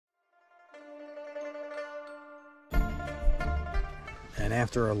And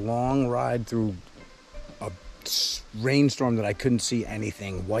after a long ride through a rainstorm that I couldn't see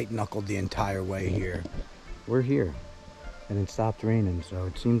anything, white knuckled the entire way here, we're here. And it stopped raining, so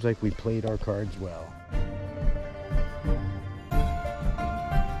it seems like we played our cards well.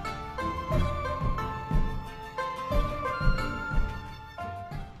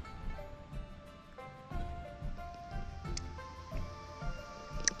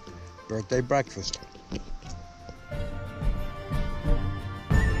 Birthday breakfast.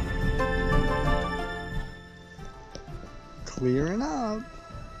 Clearing up.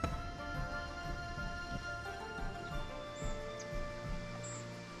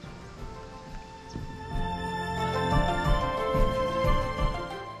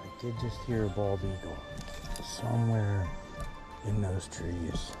 I did just hear a bald eagle somewhere in those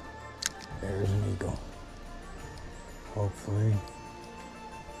trees. There's an eagle. Hopefully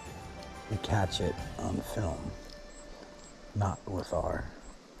we catch it on film, not with our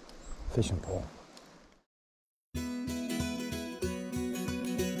fishing pole.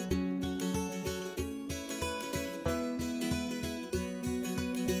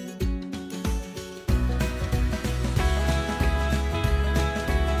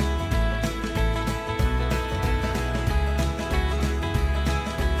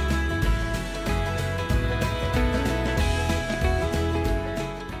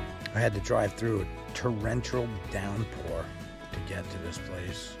 I had to drive through a torrential downpour to get to this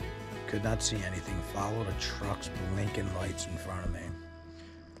place. Could not see anything. Followed a truck's blinking lights in front of me.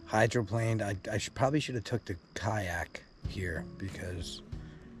 Hydroplaned. I probably should have took the kayak here because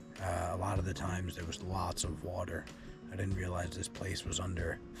a lot of the times there was lots of water. I didn't realize this place was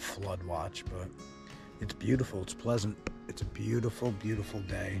under flood watch, but it's beautiful. It's pleasant. It's a beautiful, beautiful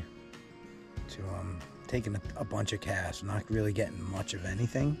day to taking a bunch of casts. Not really getting much of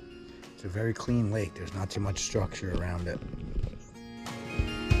anything. It's a very clean lake. There's not too much structure around it.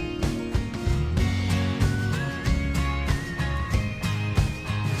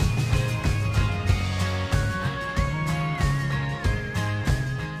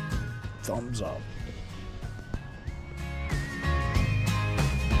 Thumbs up.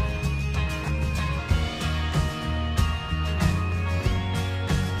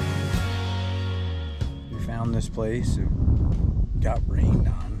 We found this place. It got rained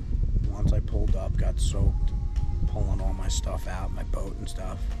on. Once I pulled up, got soaked, pulling all my stuff out, my boat and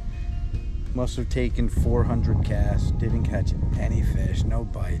stuff. Must have taken 400 casts, didn't catch any fish, no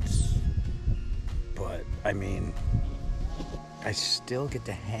bites. But, I mean, I still get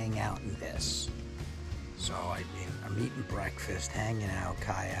to hang out in this. So, I mean, I'm eating breakfast, hanging out,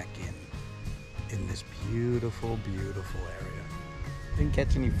 kayaking in this beautiful, beautiful area. Didn't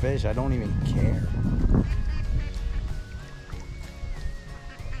catch any fish, I don't even care.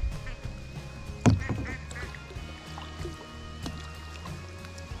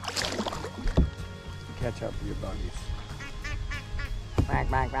 Catch up with your buddies. Back,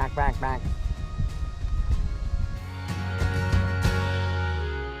 back, back, back, back.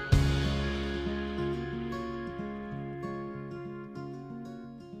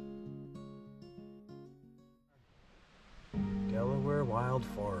 Delaware Wild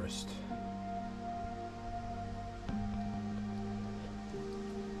Forest.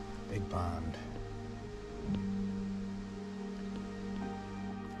 Big pond.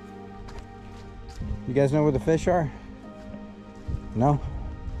 You guys know where the fish are? No?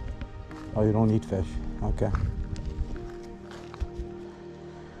 Oh, you don't eat fish. Okay.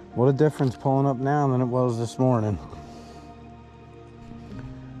 What a difference pulling up now than it was this morning.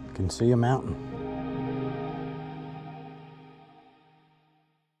 You can see a mountain.